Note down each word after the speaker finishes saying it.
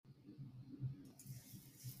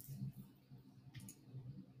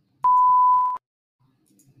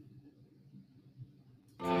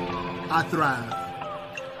I thrive.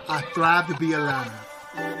 I thrive to be alive.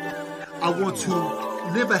 I want to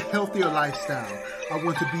live a healthier lifestyle. I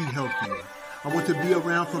want to be healthier. I want to be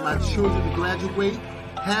around for my children to graduate,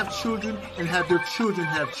 have children, and have their children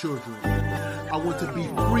have children. I want to be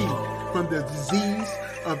free from the disease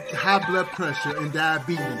of high blood pressure and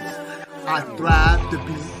diabetes. I thrive to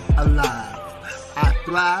be alive. I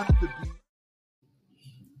thrive to be.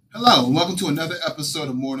 Hello, and welcome to another episode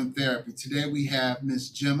of Morning Therapy. Today we have Ms.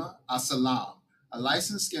 Gemma Assalam, a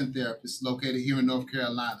licensed skin therapist located here in North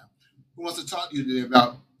Carolina, who wants to talk to you today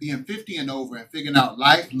about being 50 and over and figuring out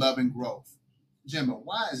life, love, and growth. Gemma,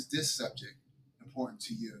 why is this subject important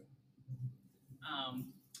to you?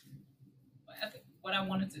 What I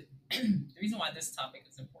wanted to, the reason why this topic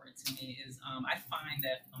is important to me is I find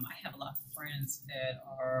that I have a lot of friends that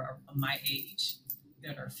are my age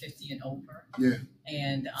that are 50 and over. Yeah.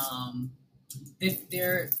 And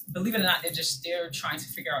they're, believe it or not, they're trying to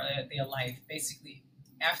figure out their life basically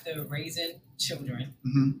after raising children,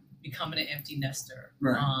 becoming an empty nester.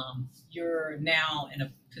 Right. You're now in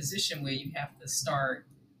a position where you have to start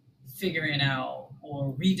figuring out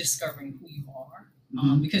or rediscovering who you are.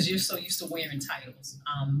 Because you're so used to wearing titles,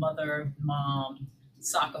 mother, mom,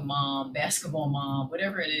 soccer mom, basketball mom,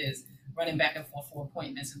 whatever it is, running back and forth for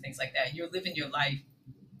appointments and things like that. You're living your life,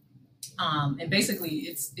 and basically,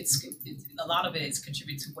 it's a lot of it is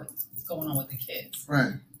contributed to what's going on with the kids.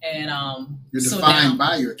 Right. And you're so defined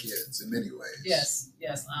now, by your kids in many ways. Yes.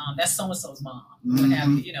 That's so and so's mom. What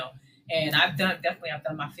have you, you know. And I've done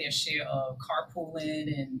my fair share of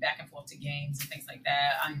carpooling and back and forth to games and things like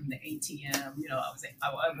that. I'm the ATM, you know, I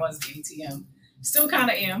was the ATM. Still kind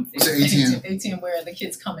of am. What's the ATM? ATM where the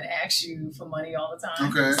kids come and ask you for money all the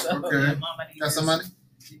time. Okay, so, okay. Yeah, Mama needs Got some money?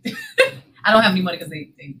 I don't have any money because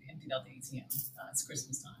they emptied out the ATM. It's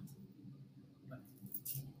Christmas time. But,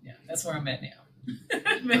 yeah, that's where I'm at now.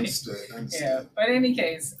 Understood. Yeah, but in any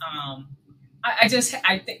case,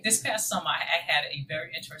 I think this past summer I had a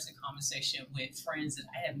very interesting conversation with friends that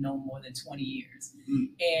I have known more than 20 years.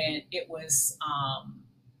 And it was,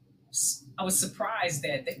 I was surprised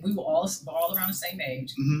that we were all around the same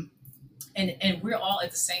age. And we're all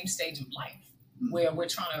at the same stage of life where we're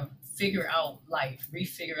trying to figure out life,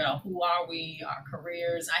 refigure out who are we, our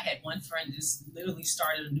careers. I had one friend just literally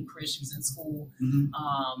started a new career. She was in school,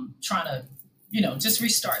 trying to, you know, just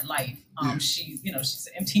restart life. She's an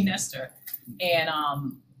empty nester. And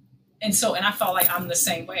I felt like I'm the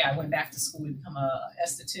same way. I went back to school to become a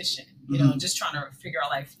esthetician, you know, just trying to figure out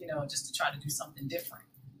life, you know, just to try to do something different,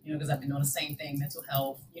 you know, because I've been doing the same thing, mental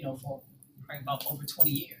health, you know, for probably about over 20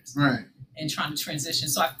 years. Right. And trying to transition.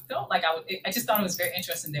 So I felt like I just thought it was very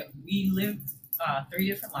interesting that we live 3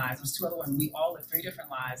 different lives. There's 2 other women. We all live 3 different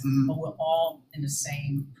lives, but we're all in the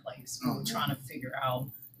same place. We're trying to figure out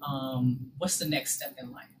what's the next step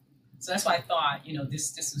in life. So that's why I thought, you know,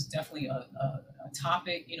 this was definitely a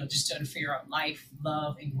topic, you know, just trying to figure out life,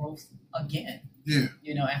 love, and growth again. Yeah.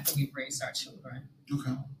 You know, after we've raised our children.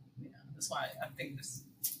 Okay. Yeah, that's why I think this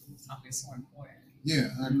topic is so important. Yeah,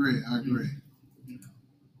 I agree. You know.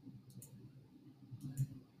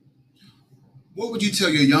 What would you tell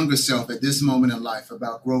your younger self at this moment in life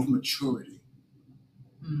about growth maturity?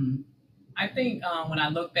 I think when I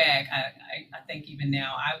look back, I think even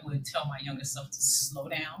now I would tell my younger self to slow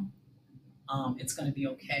down. It's going to be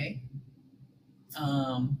okay.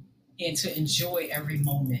 And to enjoy every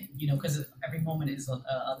moment, you know, because every moment is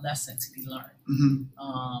a lesson to be learned.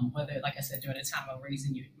 Whether, like I said, during the time of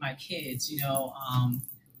raising my kids, you know,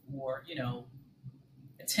 or, you know,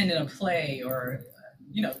 attending a play or,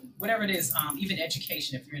 you know, whatever it is, even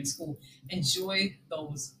education, if you're in school, enjoy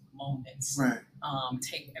those moments. Right.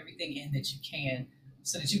 Take everything in that you can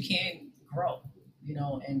so that you can grow, you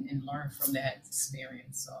know, and learn from that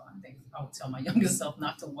experience. So I think I would tell my younger self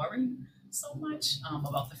not to worry so much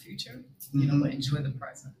about the future, you know, but enjoy the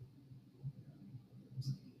present.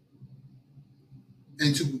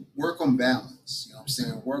 And to work on balance, you know what I'm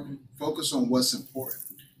saying? Focus on what's important.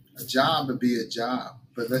 A job would be a job,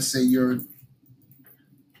 but let's say you're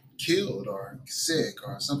killed or sick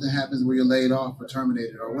or something happens where you're laid off or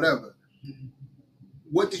terminated or whatever.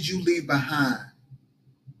 What did you leave behind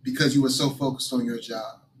because you were so focused on your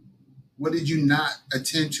job? What did you not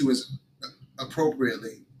attend to as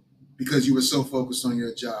appropriately because you were so focused on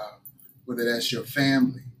your job? Whether that's your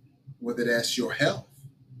family, whether that's your health.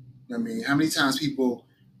 I mean, how many times people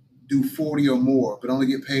do 40 or more but only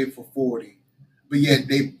get paid for 40, but yet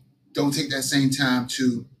they don't take that same time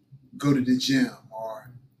to go to the gym,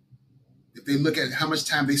 or if they look at how much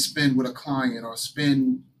time they spend with a client or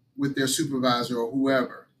spend with their supervisor or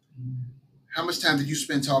whoever. How much time did you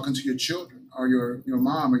spend talking to your children or your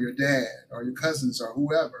mom or your dad or your cousins or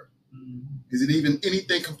whoever? Is it even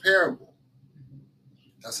anything comparable?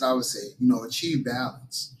 That's what I would say. Achieve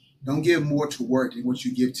balance. Don't give more to work than what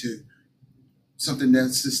you give to something that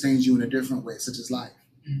sustains you in a different way, such as life,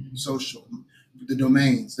 social,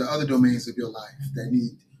 the other domains of your life that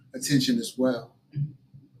need attention as well.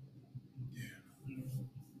 Yeah.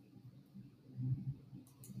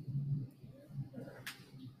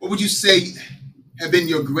 What would you say have been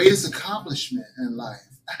your greatest accomplishment in life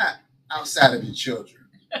outside of your children?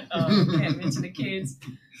 Can't mention the kids.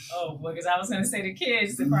 Oh, because I was going to say the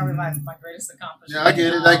kids. They're probably my greatest accomplishment. Yeah,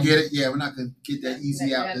 I get it. Yeah, we're not going to get that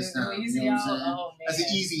easy out this time. Easy out. Oh, man. That's an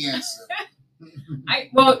easy answer.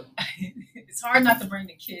 It's hard not to bring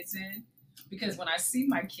the kids in because when I see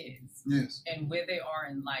my kids and where they are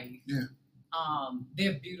in life,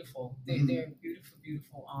 they're beautiful. They're beautiful,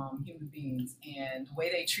 beautiful human beings, and the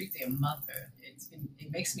way they treat their mother,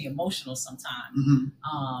 it makes me emotional sometimes.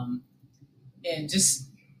 And just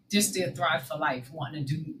their thrive for life, wanting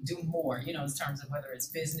to do more, in terms of whether it's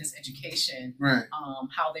business, education, right?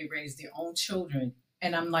 How they raise their own children.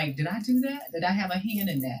 And I'm like, did I do that? Did I have a hand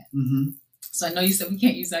in that? So I know you said we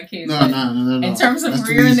can't use our kids. No. In terms of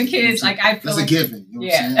rearing the kids, like I feel that's a given.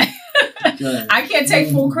 Yeah. I can't take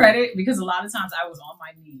full credit because a lot of times I was on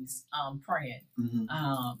my knees praying.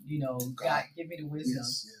 God give me the wisdom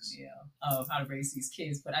of how to raise these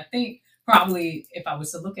kids. But I think probably if I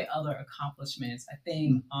was to look at other accomplishments, I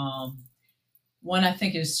think one I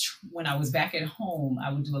think is when I was back at home,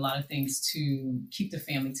 I would do a lot of things to keep the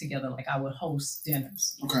family together. Like I would host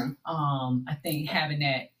dinners. Okay. I think having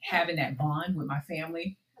that bond with my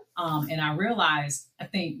family. And I realized, I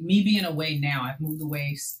think me being away now, I've moved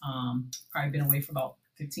away, probably been away for about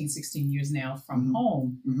 15, 16 years now from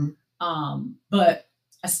home. But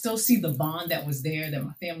I still see the bond that was there, that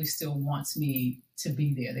my family still wants me to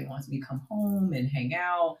be there. They want me to come home and hang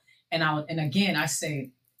out. And again, I say,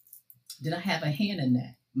 did I have a hand in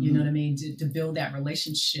that? You know what I mean? To build that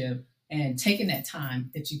relationship and taking that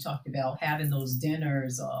time that you talked about, having those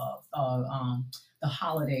dinners, the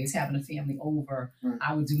holidays, having a family over.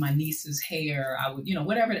 I would do my niece's hair. I would,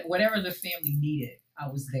 whatever the family needed, I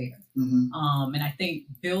was there. And I think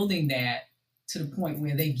building that to the point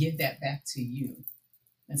where they give that back to you.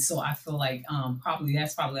 And so I feel like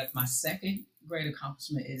that's probably like my second great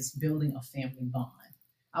accomplishment is building a family bond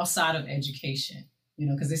outside of education.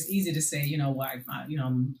 Because it's easy to say,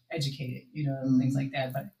 I'm educated, things like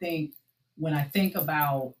that. But I think when I think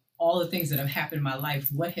about all the things that have happened in my life,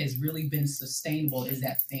 what has really been sustainable is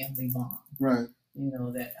that family bond. Right.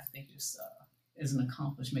 That I think is an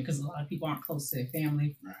accomplishment because a lot of people aren't close to their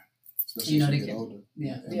family. Right. Especially as they get older.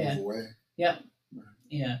 Yeah. Move away. Yep. Right.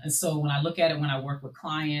 Yeah. And so when I look at it, when I work with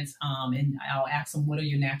clients, and I'll ask them, who are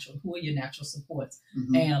your natural supports?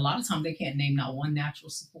 And a lot of times they can't name not one natural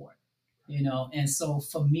support. And so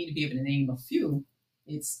for me to be able to name a few,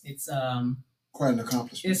 it's quite an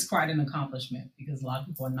accomplishment. It's quite an accomplishment because a lot of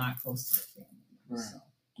people are not close to their family. Right. So,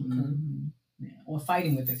 okay. Or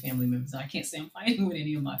fighting with their family members. I can't say I'm fighting with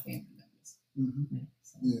any of my family members.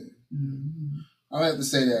 I have to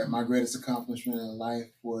say that my greatest accomplishment in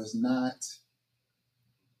life was not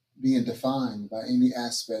being defined by any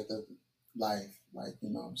aspect of life. Like,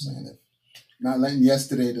 I'm saying, not letting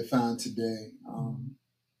yesterday define today.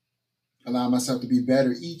 Allow myself to be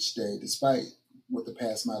better each day, despite what the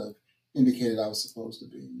past might have indicated I was supposed to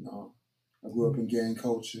be. I grew up in gang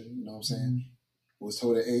culture. You know what I'm saying?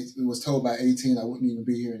 It was told by 18 I wouldn't even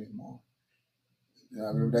be here anymore. I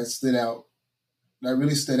remember that stood out. That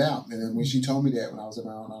really stood out. And then when she told me that when I was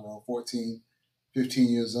around, 14, 15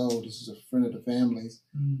 years old, this was a friend of the family's.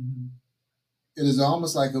 It is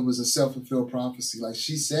almost like it was a self-fulfilled prophecy. Like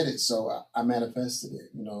she said it, so I manifested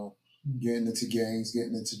it. Getting into gangs,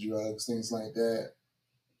 getting into drugs, things like that,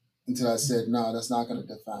 until I said, no, that's not going to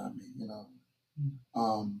define me,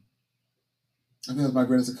 I think that's my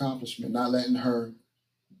greatest accomplishment, not letting her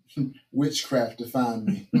witchcraft define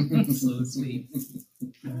me. So sweet.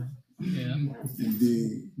 Yeah.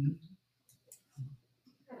 Indeed.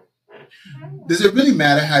 Does it really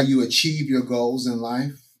matter how you achieve your goals in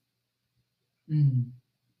life?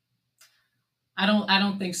 I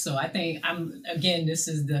don't think so. I think this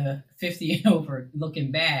is the 50 and over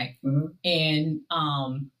looking back. And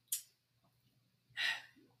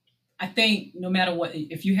I think no matter what,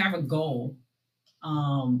 if you have a goal,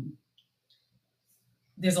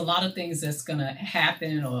 there's a lot of things that's going to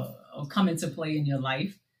happen or come into play in your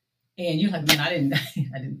life. And you're like, man, I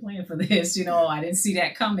didn't plan for this. I didn't see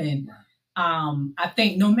that coming. I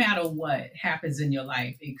think no matter what happens in your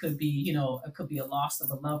life, it could be, a loss of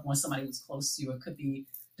a loved one, somebody who's close to you. It could be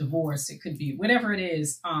divorce, it could be whatever it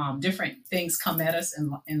is. Different things come at us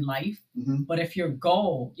in life. Mhm. But if your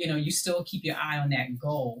goal, you still keep your eye on that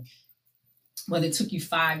goal, whether it took you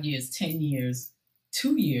 5 years, 10 years,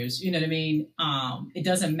 2 years, you know what I mean? It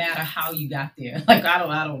doesn't matter how you got there. Like, I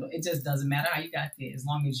don't, it just doesn't matter how you got there as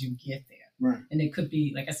long as you get there. Right. And it could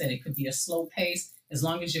be, like I said, it could be a slow pace as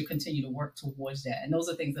long as you continue to work towards that. And those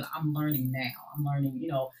are things that I'm learning now. I'm learning,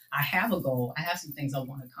 I have a goal. I have some things I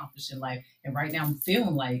want to accomplish in life. And right now I'm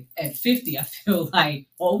feeling like at 50, I feel like,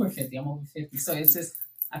 over 50, I'm over 50. So it's just,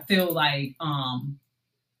 I feel like, I'm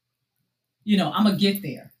going to get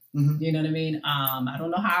there. Mhm. You know what I mean? I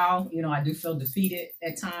don't know how, I do feel defeated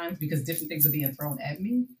at times because different things are being thrown at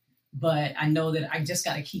me, but I know that I just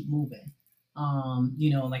got to keep moving.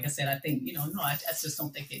 Like I said, I think, I just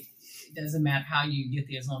don't think it doesn't matter how you get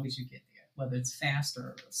there as long as you get there, whether it's fast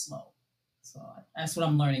or slow. So that's what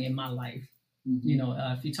I'm learning in my life.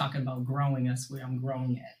 Mhm. If you're talking about growing, that's where I'm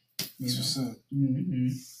growing at. That's what's up. Mm-hmm.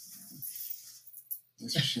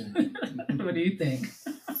 That's for sure. What do you think?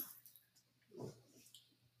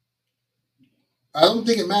 I don't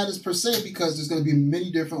think it matters per se because there's going to be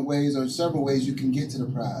many different ways or several ways you can get to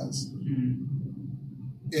the prize. Mm-hmm.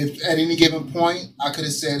 If at any given point I could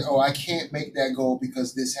have said, "Oh, I can't make that goal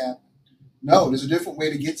because this happened." No, there's a different way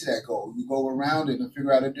to get to that goal. You go around it and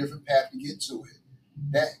figure out a different path to get to it.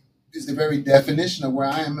 That is the very definition of where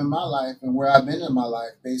I am in my life and where I've been in my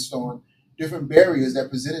life based on different barriers that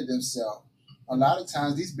presented themselves. A lot of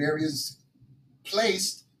times these barriers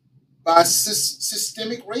placed by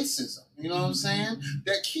systemic racism, you know what I'm saying?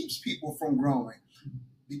 That keeps people from growing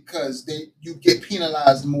because you get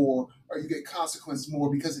penalized more or you get consequenced more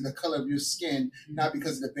because of the color of your skin, not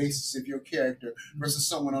because of the basis of your character, versus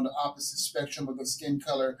someone on the opposite spectrum of the skin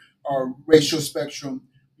color or racial spectrum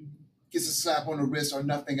gets a slap on the wrist or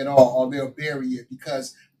nothing at all, or they'll bury it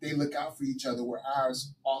because they look out for each other, where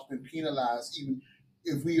ours often penalized, even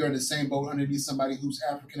if we are in the same boat underneath somebody who's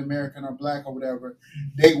African American or black or whatever,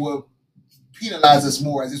 they will penalize us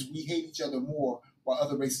more as if we hate each other more, while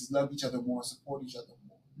other races love each other more and support each other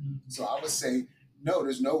more. So I would say, no,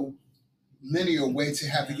 there's no linear way to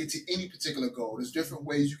have to get to any particular goal. There's different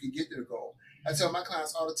ways you can get to the goal. I tell my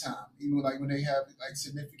clients all the time, even like when they have like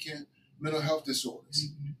significant mental health disorders.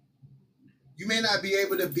 You may not be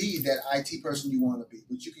able to be that IT person you want to be,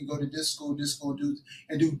 but you can go to this school, do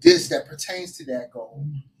this that pertains to that goal.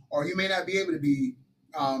 Or you may not be able to be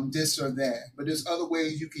this or that, but there's other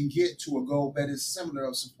ways you can get to a goal that is similar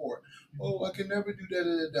of support. Oh, I can never do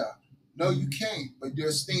that. No, you can't. But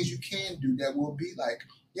there's things you can do that will be like,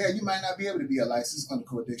 yeah, you might not be able to be a licensed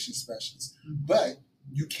clinical addiction specialist, but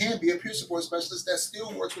you can be a peer support specialist that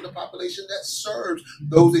still works with a population that serves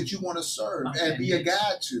those that you want to serve and be a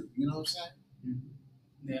guide to. You know what I'm saying?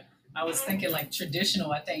 Yeah. I was thinking like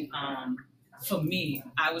traditional, I think for me,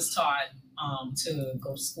 I was taught to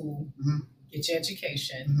go to school, get your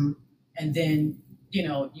education, and then you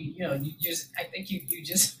just I think you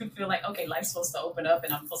just feel like, okay, life's supposed to open up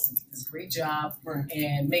and I'm supposed to get this great job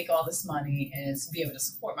and make all this money and be able to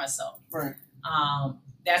support myself. Right.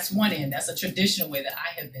 That's one end. That's a traditional way that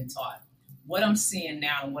I have been taught. What I'm seeing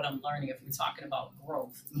now and what I'm learning, if we're talking about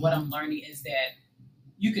growth, what I'm learning is that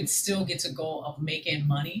you can still get to goal of making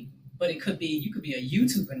money, but you could be a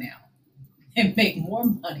YouTuber now and make more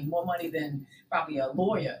money than probably a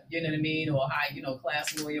lawyer, you know what I mean, or a high,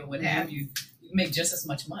 class lawyer, what have you. You can make just as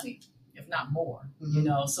much money, if not more,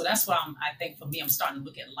 So that's why I think for me, I'm starting to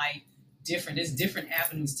look at life different. There's different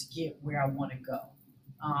avenues to get where I want to go.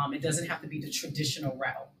 It doesn't have to be the traditional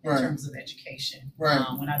route in terms of education. Right.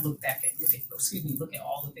 When I look at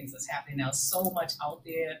all the things that's happening now, so much out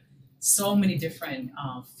there, so many different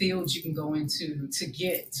fields you can go into to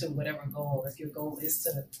get to whatever goal. If your goal is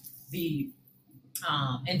to be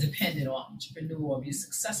independent or entrepreneur or be a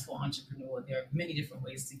successful entrepreneur, there are many different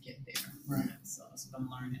ways to get there. Right. So that's what I'm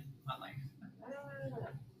learning in my life.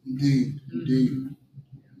 Indeed.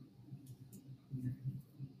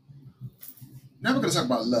 Now we're going to talk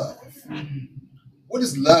about love. What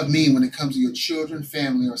does love mean when it comes to your children,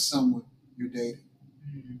 family, or someone you're dating?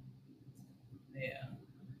 Yeah.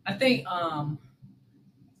 I think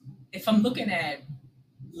if I'm looking at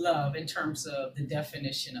love in terms of the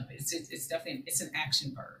definition of it, it's definitely an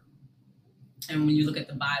action verb. And when you look at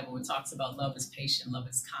the Bible, it talks about love is patient, love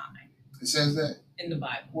is kind. It says that? In the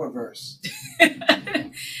Bible. What verse?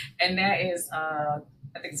 And that is, I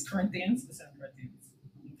think it's Corinthians. It's in Corinthians.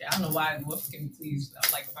 I don't know why. Can you please?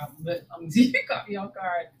 I'm like, but you caught me off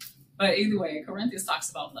guard. But either way, Corinthians talks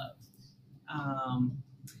about love.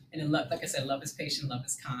 And love, like I said, love is patient, love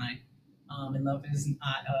is kind, and love is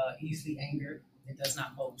not easily angered. It does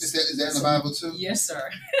not boast. Is that in the Bible too? Yes, sir.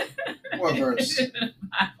 What verse?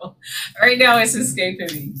 Right now it's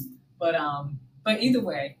escaping me. But either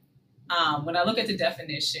way, when I look at the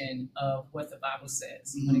definition of what the Bible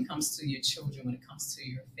says, when it comes to your children, when it comes to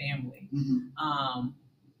your family,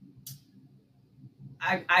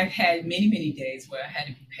 I've had many days where I had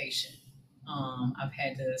to be patient. I've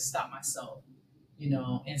had to stop myself,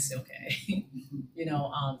 and say, okay,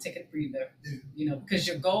 take a breather, because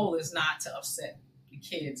your goal is not to upset the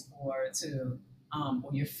kids or to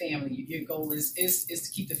or your family. Your goal is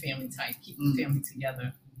to keep the family tight, keep the family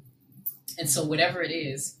together. And so whatever it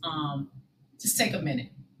is, just take a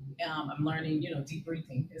minute. I'm learning, deep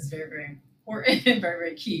breathing is very, very important and very,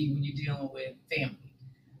 very key when you're dealing with family.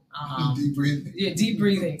 Deep breathing. Yeah, deep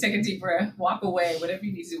breathing. Take a deep breath, walk away, whatever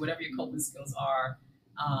you need to do, whatever your coping skills are,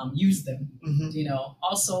 use them.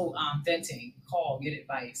 Also venting, call, get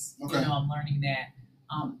advice. Okay. I'm learning that.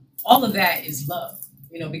 All of that is love.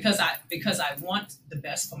 Because I want the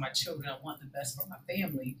best for my children, I want the best for my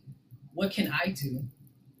family. What can I do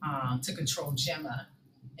to control Gemma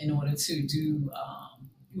in order to do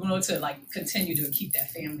continue to keep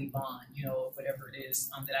that family bond, whatever it is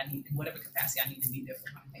that I need, in whatever capacity I need to be there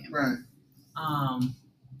for my family. Right.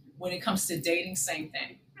 When it comes to dating, same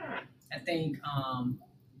thing. I think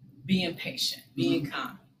being patient, being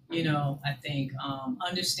kind, I think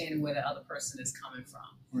understanding where the other person is coming from.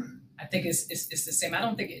 Right. I think it's the same. I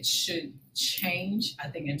don't think it should change. I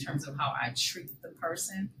think in terms of how I treat the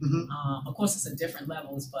person, of course it's at different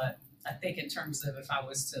levels, but I think in terms of if I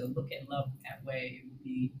was to look at love that way, it would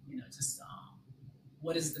be, just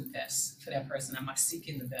what is the best for that person? Am I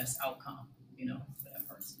seeking the best outcome, for that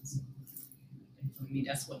person? So for me,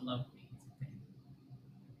 that's what love means.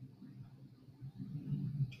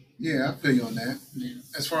 Yeah, I feel you on that. Yeah.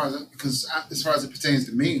 As far as it pertains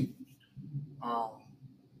to me,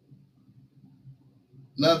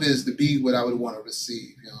 love is to be what I would want to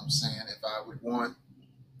receive. You know what I'm saying? If I would want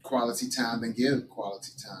quality time, then give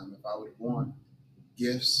quality time. If I would want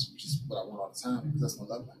gifts, which is what I want all the time, because that's my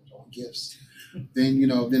love language, I want gifts, then,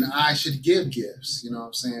 then I should give gifts. You know what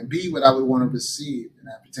I'm saying? Be what I would want to receive. And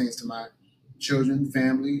that pertains to my children,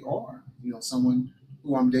 family, or, someone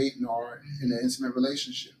who I'm dating or in an intimate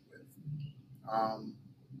relationship with. And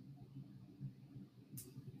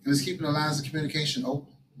it's keeping the lines of communication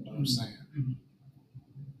open. You know what I'm saying?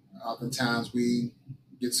 Oftentimes we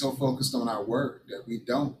get so focused on our work that we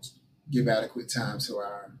don't give adequate time to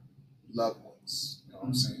our loved ones. You know what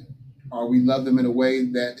I'm saying? Or we love them in a way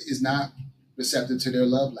that is not receptive to their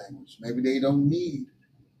love language. Maybe they don't need,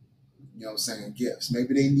 gifts.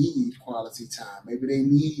 Maybe they need quality time. Maybe they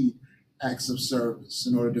need acts of service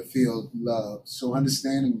in order to feel loved. So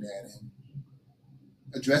understanding that and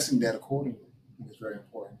addressing that accordingly is very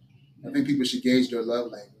important. I think people should gauge their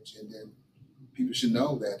love language, and then people should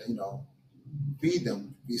know that, feed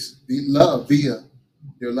them, be love via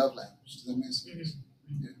their love language. Does that make sense?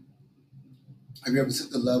 Yeah. Have you ever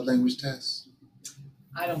took the love language test?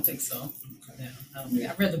 I don't think so. Okay. No,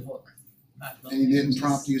 I read the book. And he didn't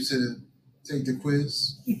prompt you to take the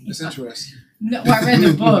quiz? It's interesting. No, I read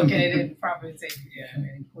the book and it didn't properly take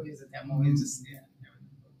any quiz at that moment. Just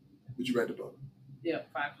But you read the book? Yeah,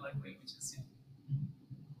 5 love languages.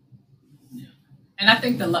 Yeah. And I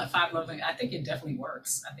think the 5 love languages, I think it definitely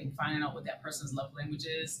works. I think finding out what that person's love language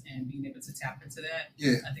is and being able to tap into that,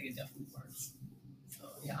 I think it definitely works. So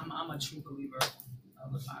yeah, I'm a true believer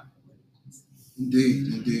of the 5 love languages.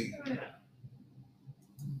 Indeed.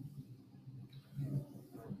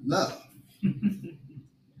 Love. Who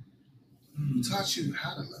taught you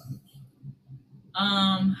how to love?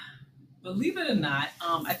 Believe it or not,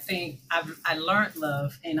 I think I learned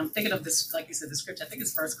love, and I'm thinking of this, like you said, the scripture. I think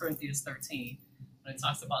it's 1 Corinthians 13 when it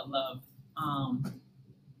talks about love.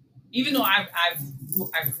 Even though I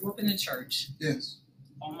grew up in the church, yes,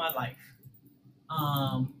 all my life,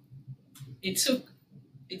 it took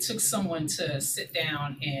someone to sit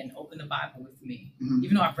down and open the Bible with me.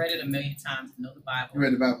 Even though I've read it a million times to know the Bible. You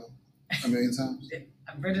read the Bible a million times?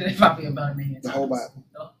 I've read it probably about a million times. The whole Bible?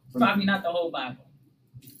 Probably not the whole Bible.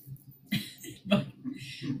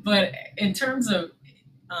 But in terms of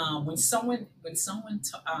when someone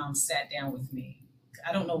sat down with me,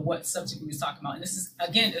 I don't know what subject we was talking about. And this is,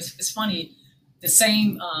 again, it's funny. The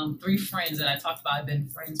same 3 friends that I talked about, I've been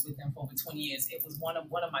friends with them for over 20 years. It was one of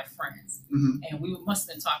my friends, and we must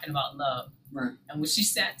have been talking about love. Right. And when she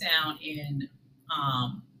sat down and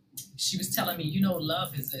she was telling me,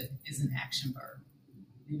 love is an action verb.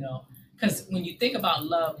 Because when you think about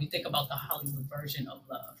love, you think about the Hollywood version of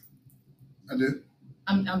love. I do.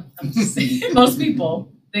 I'm just saying, most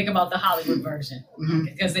people think about the Hollywood version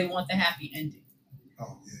because they want the happy ending.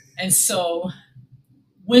 Oh yeah. And so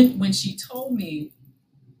when she told me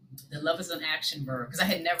The love is an action verb, because I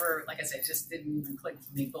had never, like I said, it just didn't even click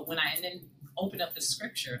for me. But when I and then opened up the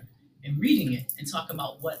scripture and reading it and talking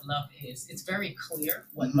about what love is, it's very clear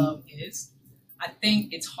what love is. I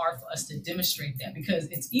think it's hard for us to demonstrate that, because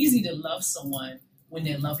it's easy to love someone when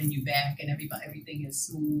they're loving you back and everything is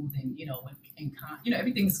smooth and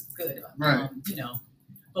everything's good, right?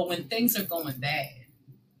 But when things are going bad,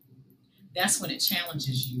 that's when it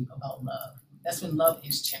challenges you about love. That's when love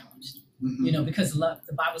is challenged. Because love,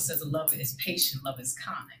 the Bible says love is patient, love is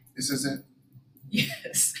kind. It says that?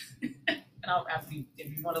 Yes. And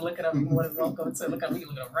if you want to look it up, you want to go to look up, we can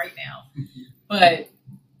look it up right now. But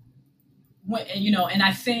and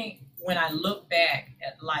I think when I look back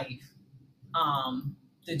at life,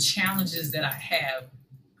 the challenges that I have,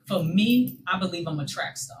 for me, I believe I'm a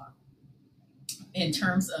track star. In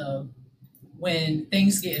terms of when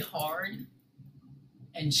things get hard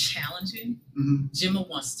and challenging, Gemma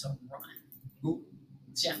wants to run. Who?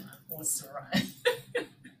 Gemma wants to run.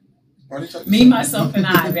 Me, myself, and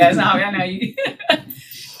I. That's how I know you.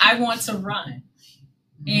 I want to run.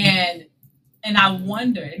 And I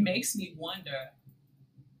wonder, it makes me wonder,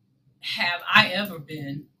 have I ever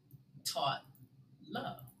been taught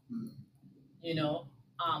love?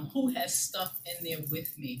 Who has stuck in there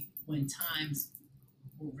with me when times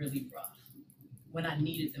were really rough, when I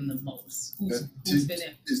needed them the most? Who's been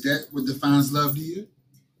there? Is that what defines love to you?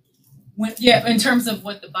 In terms of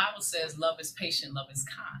what the Bible says, love is patient, love is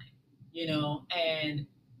kind,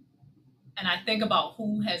 and I think about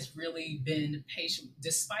who has really been patient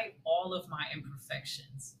despite all of my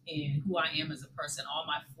imperfections and who I am as a person, all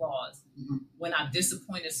my flaws. When I've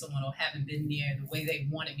disappointed someone or haven't been there the way they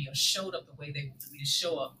wanted me or showed up the way they wanted me to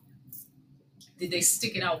show up, did they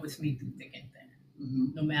stick it out with me through thick and thin,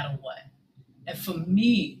 no matter what? And for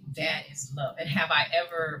me, that is love. And have I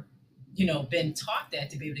ever, been taught that,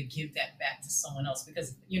 to be able to give that back to someone else?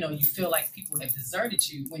 Because, you feel like people have deserted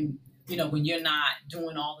you when you're not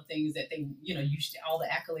doing all the things that they, all the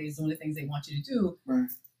accolades, doing the things they want you to do. Right.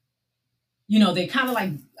 They kind of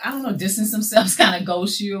like, I don't know, distance themselves, kind of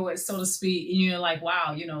ghost you, so to speak. And you're like,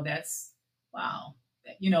 wow, that's, wow.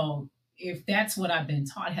 If that's what I've been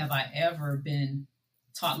taught, have I ever been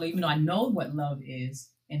taught, even though I know what love is,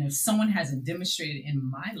 and if someone hasn't demonstrated in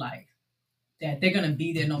my life that they're going to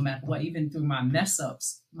be there no matter what, even through my mess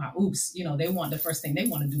ups, my oops, the first thing they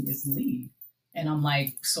want to do is leave. And I'm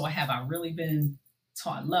like, so have I really been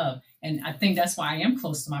taught love? And I think that's why I am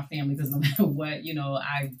close to my family, because no matter what,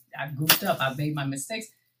 I goofed up, I made my mistakes,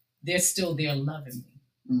 they're still there loving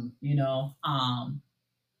me,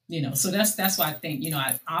 so that's why I think,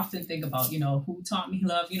 I often think about, who taught me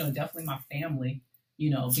love, definitely my family,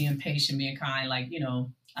 being patient, being kind. Like,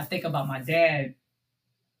 I think about my dad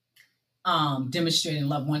demonstrating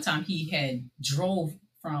love. One time he had drove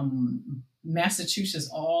from Massachusetts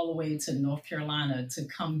all the way to North Carolina to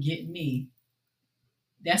come get me.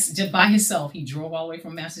 That's just by himself. He drove all the way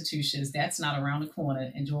from Massachusetts. That's not around the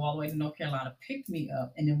corner, and drove all the way to North Carolina, picked me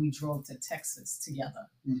up, and then we drove to Texas together.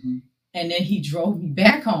 And then he drove me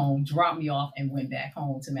back home, dropped me off, and went back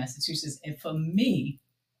home to Massachusetts. And for me,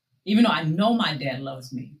 even though I know my dad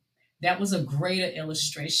loves me, that was a greater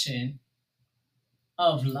illustration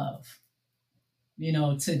of love,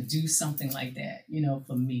 to do something like that,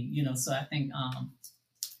 for me, so I think,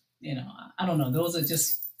 I don't know, those are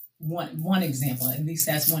just one example. At least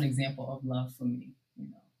that's one example of love for me,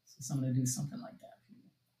 so someone to do something like that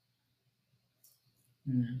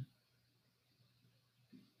for me.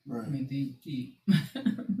 Right. I mean, deep.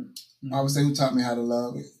 I would say who taught me how to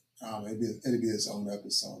love it. It'd be its own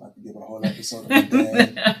episode. I could give a whole episode of my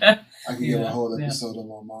dad. I could give a whole episode of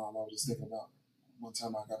my mom. I was just thinking about one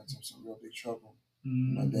time I got into some real big trouble.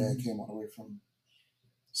 My dad came all the way from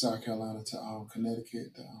South Carolina to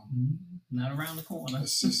Connecticut to not around the corner,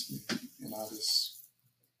 assist me. And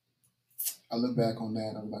I look back on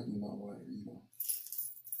that. I'm like,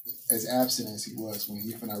 as absent as he was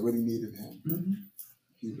when I really needed him,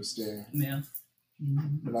 he was there. Yeah.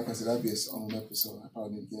 But like I said, that'd be its own episode. I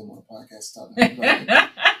probably need to get him on a podcast talking about it.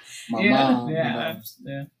 My mom,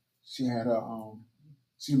 she had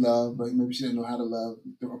she loved, but maybe she didn't know how to love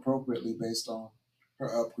appropriately based on her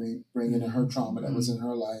upbringing and her trauma that was in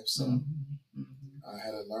her life. So I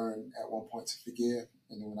had to learn at one point to forgive,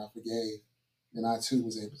 and then when I forgave, then I too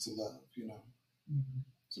was able to love.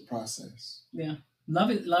 It's a process. Yeah.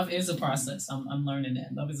 Love is a process. I'm learning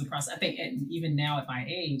that. Love is a process. I think even now at my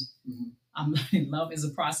age, I'm learning love is a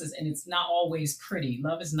process, and it's not always pretty.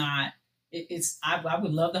 Love is not. I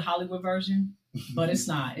would love the Hollywood version, but it's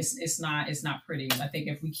not. It's not pretty. I think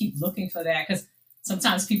if we keep looking for that, because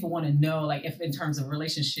sometimes people want to know, like if in terms of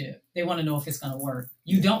relationship, they want to know if it's going to work.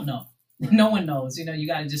 You don't know. Right. No one knows. You know, you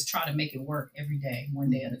got to just try to make it work every day, one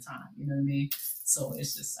day at a time. You know what I mean? So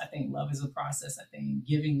it's just, I think love is a process. I think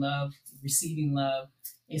giving love, receiving love,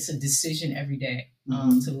 it's a decision every day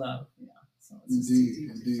to love. Yeah. So it's Indeed.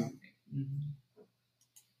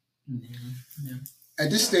 Yeah. At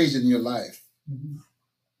this stage in your life,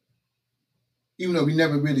 even though we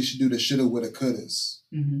never really should do the shoulda, woulda, couldas,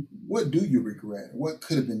 what do you regret? What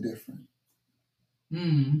could have been different?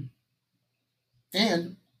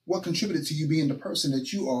 And what contributed to you being the person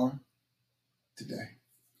that you are today?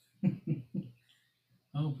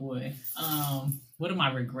 Oh boy. What are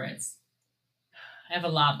my regrets? I have a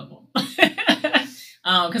lot of them.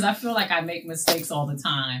 Because I feel like I make mistakes all the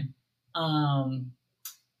time.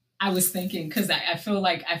 I was thinking, because I feel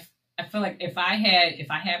like if I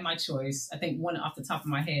had my choice, I think one off the top of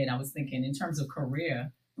my head, I was thinking in terms of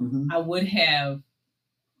career, I would have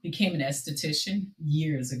became an esthetician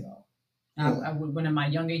years ago. I would, when in my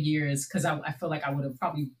younger years, because I feel like I would have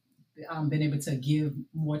probably been able to give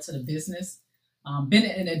more to the business, been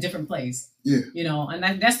in a different place. Yeah. You know,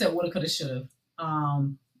 and that's that woulda, coulda, shoulda.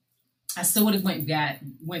 I still would have went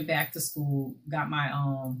back to school, got my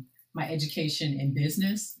my education in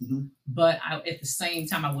business, but at the same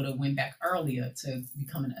time I would have went back earlier to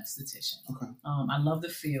become an esthetician. Okay. I love the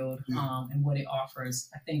field and what it offers.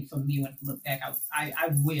 I think for me, when I look back, I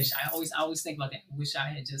always think about that.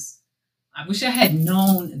 I wish I had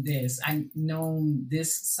known this. I known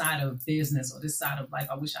this side of business or this side of life.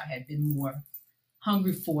 I wish I had been more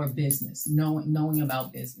hungry for business, knowing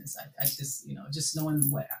about business. I just, just knowing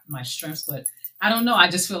what my strengths, but I don't know. I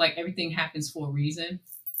just feel like everything happens for a reason.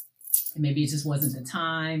 And maybe it just wasn't the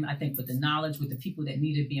time. I think with the knowledge, with the people that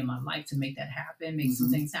needed to be in my life to make that happen, make some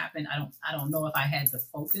things happen. I don't know if I had the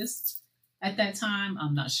focus at that time.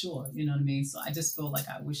 I'm not sure. You know what I mean? So I just feel like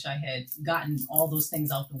I wish I had gotten all those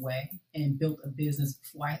things out the way and built a business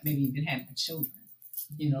before I maybe even had my children,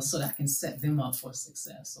 so that I can set them up for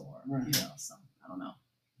success or, so I don't know.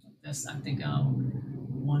 That's, I think,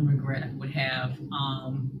 one regret I would have.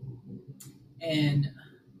 And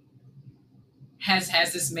has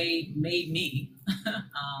this made me,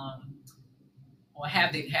 or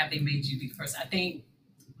have they made you be the person? I think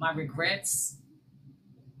my regrets,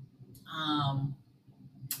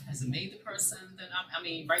 has it made the person that I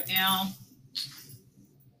mean, right now,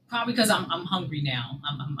 probably because I'm hungry now.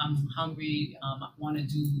 I'm hungry. I want to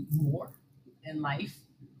do more in life.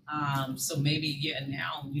 So maybe,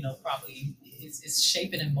 now, probably it's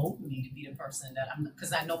shaping and molding me to be the person that I'm,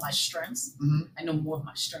 because I know my strengths. I know more of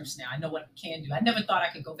my strengths now. I know what I can do. I never thought I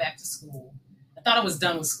could go back to school. I thought I was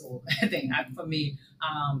done with school, I think, for me.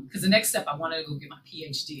 Because the next step, I wanted to go get my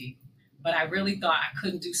PhD. But I really thought I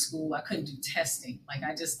couldn't do school. I couldn't do testing. Like,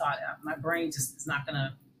 I just thought my brain just is not going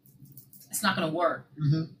to work.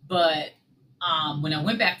 But when I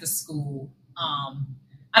went back to school,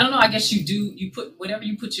 I don't know. I guess you put whatever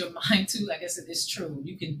you put your mind to. I guess it's true.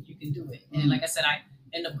 You can do it. And like I said, I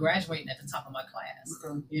ended up graduating at the top of my class.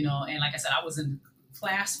 Okay. And like I said, I was in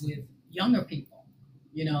class with younger people.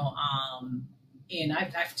 And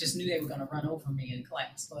I just knew they were going to run over me in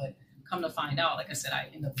class. But come to find out, like I said, I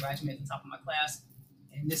ended up graduating at the top of my class.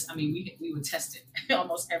 And this, I mean, we would test it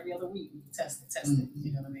almost every other week. We would test it.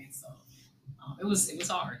 You know what I mean? So it was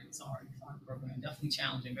hard. It was a hard program. Definitely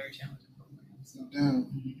challenging. Very challenging. Yeah.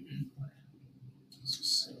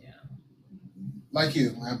 Like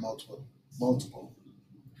you, I have multiple.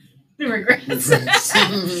 The regrets. Could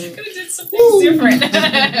have did some things different.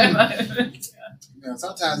 Yeah,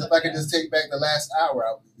 sometimes if I could just take back the last hour,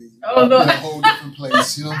 I would be in a whole different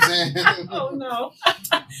place. You know what I'm saying? Oh no.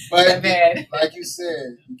 But bad. Like you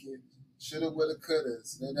said, you can shoulda, woulda, coulda.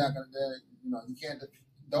 They're not gonna. You can't.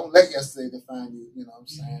 Don't let yesterday define you. You know what I'm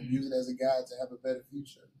saying? Use it as a guide to have a better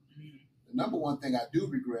future. The number one thing I do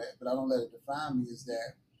regret, but I don't let it define me, is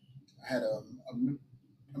that I had a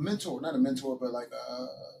mentor, not a mentor, but like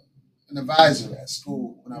an advisor at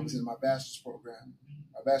school when I was in my bachelor's program.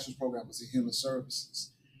 My bachelor's program was in human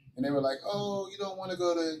services. And they were like, oh, you don't want to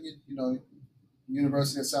go to,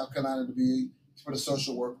 University of South Carolina for the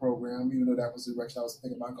social work program, even though that was the direction I was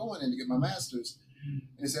thinking about going in to get my master's. And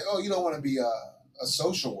they said, oh, you don't want to be a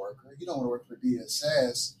social worker. You don't want to work for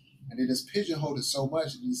DSS. And they just pigeonholed it so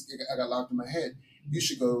much, I got locked in my head. You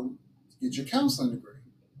should go get your counseling degree.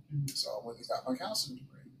 So I went and got my counseling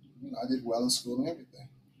degree. I did well in school and everything.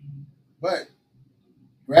 But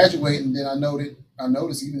graduating, then I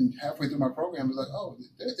noticed even halfway through my program, it was like, oh,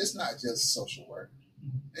 it's not just social work.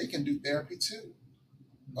 They can do therapy too.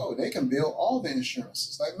 Oh, they can bill all the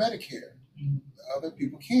insurances like Medicare. The other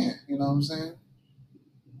people can't. You know what I'm saying?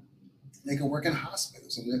 They can work in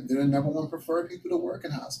hospitals, and they're the number one preferred people to work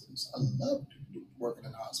in hospitals. I love working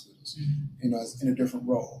in hospitals, you know, in a different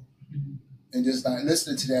role. And just like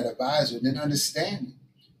listening to that advisor, and then understanding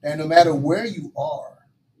that no matter where you are,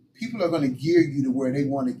 people are going to gear you to where they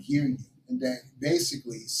want to gear you. And that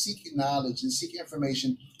basically seeking knowledge and seeking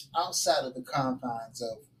information outside of the confines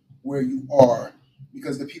of where you are,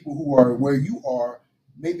 because the people who are where you are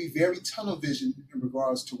may be very tunnel vision in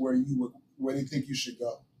regards to where they think you should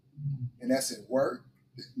go. And that's in work.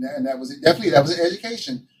 And that was definitely in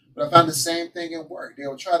education. But I found the same thing in work.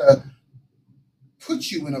 They'll try to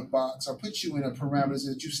put you in a box or put you in a parameters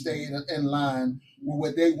that you stay in line with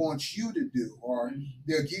what they want you to do, or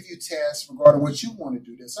they'll give you tasks regarding what you want to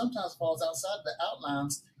do that sometimes falls outside the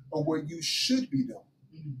outlines of what you should be doing.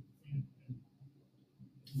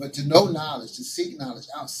 But to know knowledge, to seek knowledge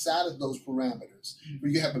outside of those parameters,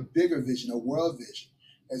 where you have a bigger vision, a world vision,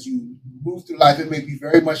 as you move through life, it may be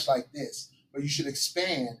very much like this, but you should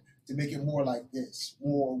expand to make it more like this,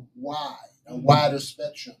 more wide, a wider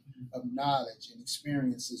spectrum of knowledge and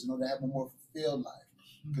experiences in order to have a more fulfilled life.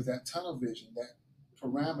 Because that tunnel vision, that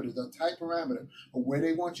parameter, the tight parameter of where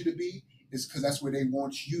they want you to be is because that's where they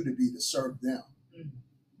want you to be to serve them.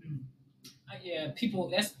 Yeah,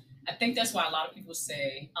 people, I think that's why a lot of people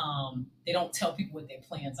say they don't tell people what their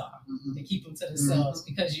plans are. They keep them to themselves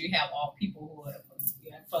because you have all people who are,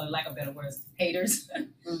 for lack of better words, haters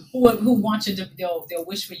who want you to, they'll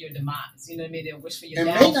wish for your demise. You know what I mean? They'll wish for your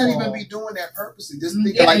downfall. And may not even be doing that purposely. Just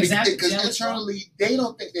thinking because internally they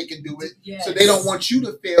don't think they can do it, so they don't want you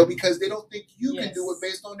to fail because they don't think you can do it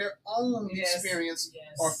based on their own experience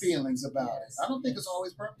or feelings about it. I don't think it's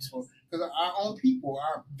always purposeful because our own people,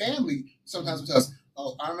 our family, sometimes will tell us.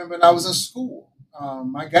 Oh, I remember when I was in school,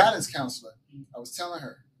 my guidance counselor, I was telling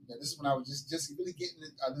her that this is when I was just really getting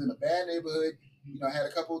it. I was in a bad neighborhood. You know, I had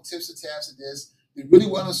a couple of tips and taps at this. Did really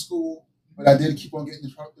well in school, but I did keep on getting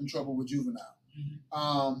in trouble with juvenile.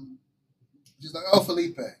 Just like, oh,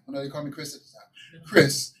 Felipe. I know they call me Chris at the time.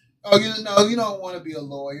 Chris, oh, you don't want to be a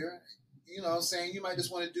lawyer. You know what I'm saying? You might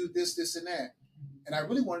just want to do this, this, and that. And I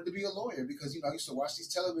really wanted to be a lawyer because, I used to watch these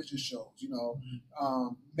television shows,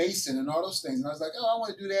 Mason and all those things. And I was like, oh, I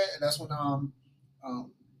want to do that. And that's when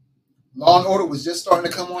Law and Order was just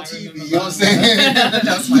starting to come on TV. You know what I'm saying?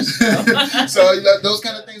 That's my show. So those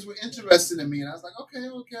kind of things were interesting to me. And I was like, okay.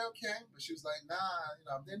 But she was like,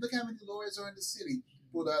 nah, then look how many lawyers are in the city.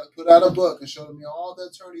 Put out a book and showed me all the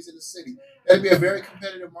attorneys in the city. That'd be a very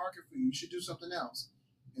competitive market for you. You should do something else.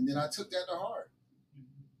 And then I took that to heart.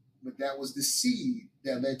 But that was the seed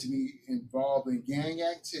that led to me involved in gang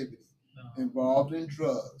activity, involved in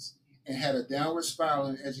drugs, and had a downward spiral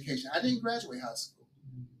in education. I didn't graduate high school.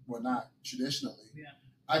 Well, not traditionally. Yeah.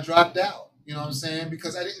 I dropped out, you know what I'm saying?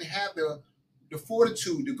 Because I didn't have the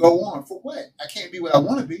fortitude to go on. For what? I can't be what I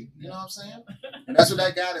want to be, you know what I'm saying? And that's what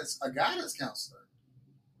a guidance counselor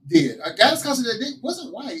did. A guidance counselor that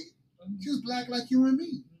wasn't white. She was black like you and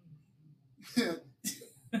me.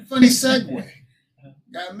 Funny segue.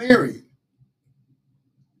 Got married.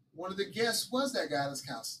 One of the guests was that guidance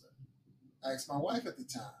counselor. I asked my wife at the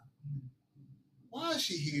time, why is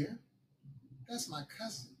she here? That's my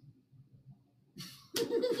cousin.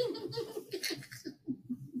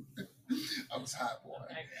 I was hot, boy.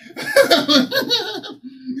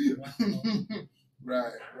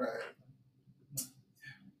 Right.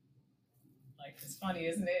 Like, it's funny,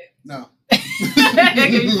 isn't it? No. That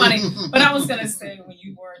could be funny. But I was going to say, when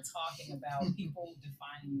you were talking about people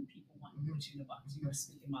defining you, people wanting to put you in a box, you were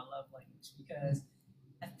speaking my love language. Because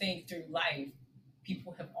I think through life,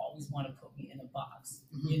 people have always wanted to put me in a box,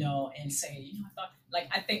 and say,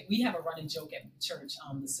 I think we have a running joke at church.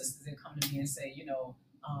 The sisters that come to me and say,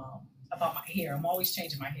 about my hair. I'm always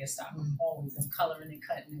changing my hairstyle. I'm coloring and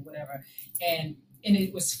cutting and whatever. And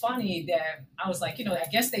it was funny that I was like, I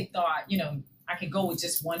guess they thought, I could go with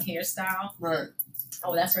just one hairstyle. Right.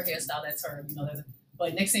 Oh, that's her hairstyle. That's her.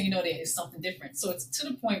 But next thing you know, there is something different. So it's to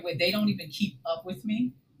the point where they don't even keep up with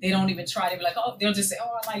me. They don't even try to be like, oh, they'll just say,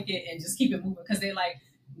 oh, I like it, and just keep it moving because they're like,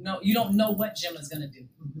 no, you don't know what Jim is gonna do.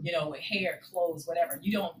 With hair, clothes, whatever.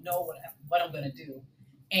 You don't know what I'm gonna do,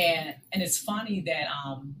 and it's funny that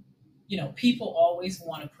people always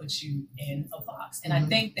want to put you in a box, and I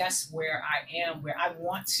think that's where I am, where I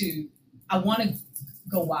want to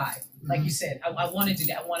go wide. Like you said, I want to do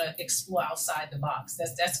that. I want to explore outside the box.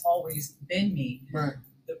 That's always been me. Right.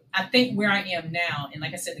 I think where I am now, and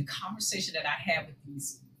like I said, the conversation that I have with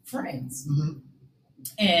these friends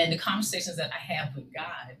and the conversations that I have with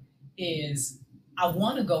God is I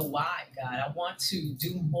want to go wide, God. I want to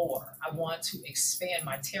do more. I want to expand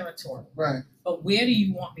my territory. Right. But where do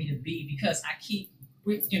you want me to be? Because I keep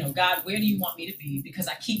God, where do you want me to be? Because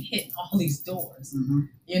I keep hitting all these doors. Mm-hmm.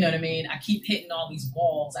 You know what I mean? I keep hitting all these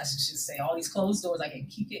walls. I should say all these closed doors. I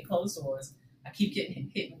keep hitting closed doors. I keep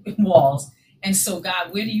getting hitting walls. And so,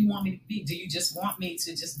 God, where do you want me to be? Do you just want me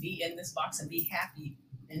to just be in this box and be happy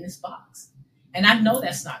in this box? And I know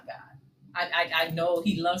that's not God. I know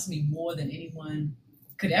He loves me more than anyone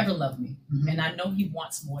could ever love me. Mm-hmm. And I know He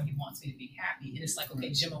wants more. He wants me to be happy. And it's like,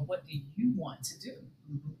 okay, Gemma, what do you want to do?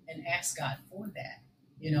 Mm-hmm. And ask God for that.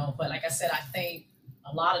 But like I said, I think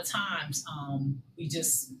a lot of times we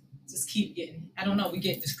just keep getting, I don't know, we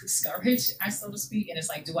get discouraged, so to speak. And it's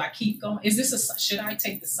like, do I keep going? Should I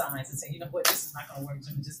take the signs and say, you know what, this is not going to work.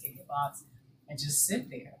 Just get in your box and just sit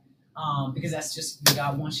there. Because that's just where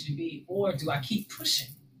God wants you to be. Or do I keep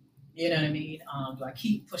pushing? You know what I mean? Do I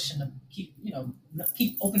keep pushing them, keep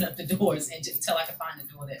opening up the doors until I can find the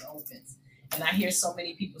door that opens? And I hear so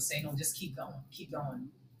many people say, no, just keep going.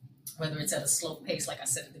 Whether it's at a slow pace, like I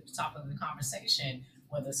said at the top of the conversation,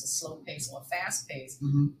 whether it's a slow pace or a fast pace,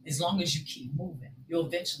 Mm-hmm. as long as you keep moving, you'll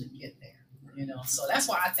eventually get there. So that's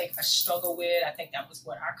why I think I struggle with. I think that was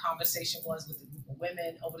what our conversation was with the group of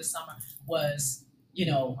women over the summer was, we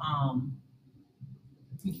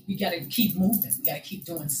got to keep moving. We got to keep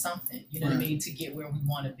doing something, you know what I mean, to get where we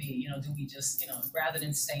want to be. Do we just, rather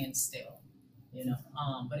than staying still,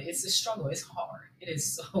 but it's a struggle. It's hard. It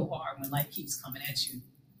is so hard when life keeps coming at you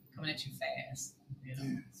fast,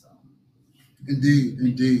 So.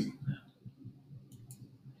 Indeed.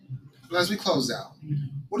 But as we close out,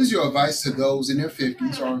 what is your advice to those in their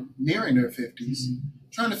 50s or nearing their 50s,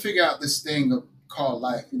 trying to figure out this thing called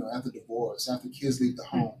life, after divorce, after kids leave the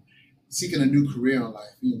home, seeking a new career in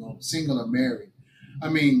life, single or married? I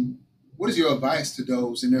mean, what is your advice to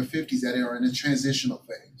those in their 50s that are in a transitional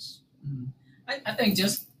phase? I think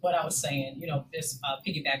just what I was saying, just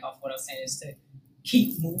piggyback off what I was saying is to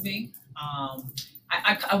keep moving. I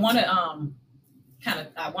want to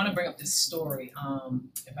I want to bring up this story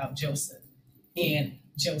about Joseph. And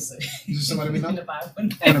Joseph, is somebody we know? In the Bible.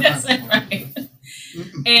 That's right.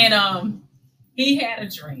 And he had a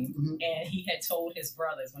dream, and he had told his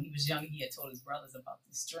brothers when he was young. He had told his brothers about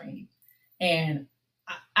this dream, and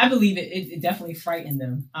I believe it definitely frightened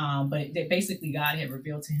them. But basically, God had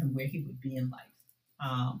revealed to him where he would be in life.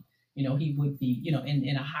 He would be,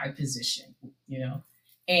 in a high position,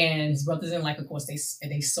 and his brothers didn't like, of course,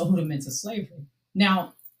 they sold him into slavery.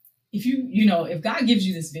 Now, if God gives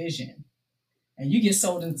you this vision and you get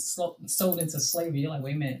sold into slavery, you're like,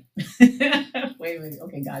 wait a minute,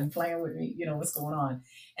 okay, God, you playing with me? What's going on?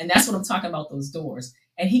 And that's what I'm talking about, those doors.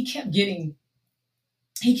 And he kept getting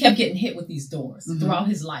hit with these doors throughout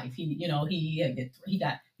his life. He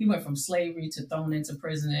went from slavery to thrown into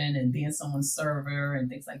prison and being someone's server and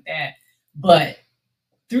things like that. But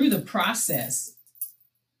through the process,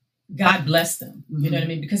 God blessed him, you know what I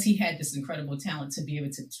mean? Because he had this incredible talent to be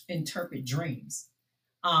able to interpret dreams.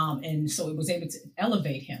 And so it was able to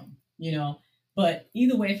elevate him, But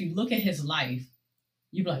either way, if you look at his life,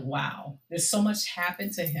 you'd be like, wow, there's so much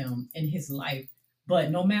happened to him in his life. But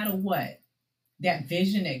no matter what, that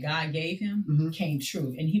vision that God gave him came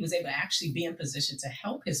true. And he was able to actually be in position to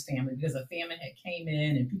help his family because a famine had came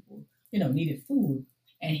in and people, needed food.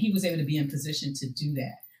 And he was able to be in position to do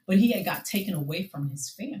that. But he had got taken away from his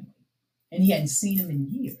family. And he hadn't seen him in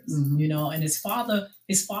years, and his father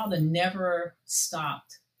never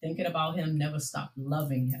stopped thinking about him, never stopped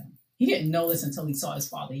loving him. He didn't know this until he saw his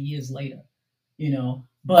father years later,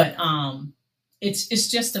 But it's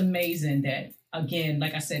just amazing that, again,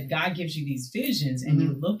 like I said, God gives you these visions and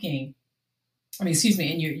you're looking,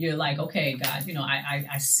 and you're like, okay, God,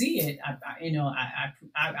 I see it.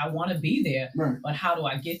 I want to be there, but how do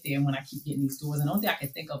I get there? And when I keep getting these doors, and the only thing I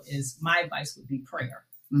can think of is my advice would be prayer.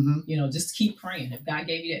 Just keep praying. If God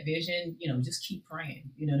gave you that vision, just keep praying.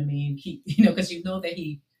 You know what I mean? Because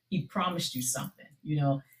that He promised you something.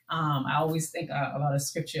 I always think about a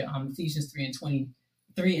scripture, Ephesians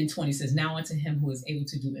 3:20 says, "Now unto Him who is able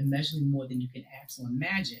to do immeasurably more than you can ask or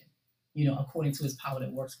imagine, according to His power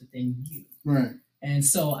that works within you." Right. And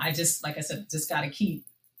so I just, like I said, just got to keep.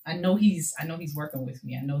 I know He's working with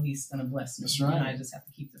me. I know He's going to bless me. That's right. And I just have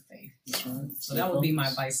to keep the faith. That's right. So that would be my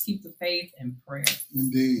advice: keep the faith and prayer.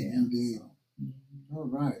 Indeed. All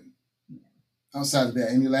right. Outside of that,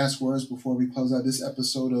 any last words before we close out this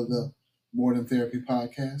episode of the More Than Therapy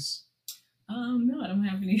podcast? No, I don't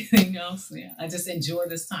have anything else. Yeah, I just enjoy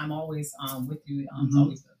this time always with you. It's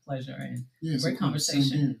always a pleasure and great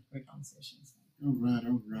conversation. Great conversations. All right.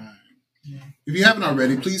 Yeah. If you haven't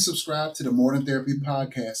already, please subscribe to the More Than Therapy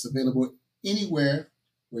podcast, available anywhere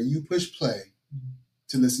where you push play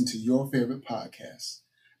to listen to your favorite podcast.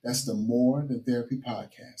 That's the More Than Therapy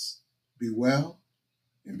podcast. Be well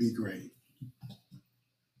and be great.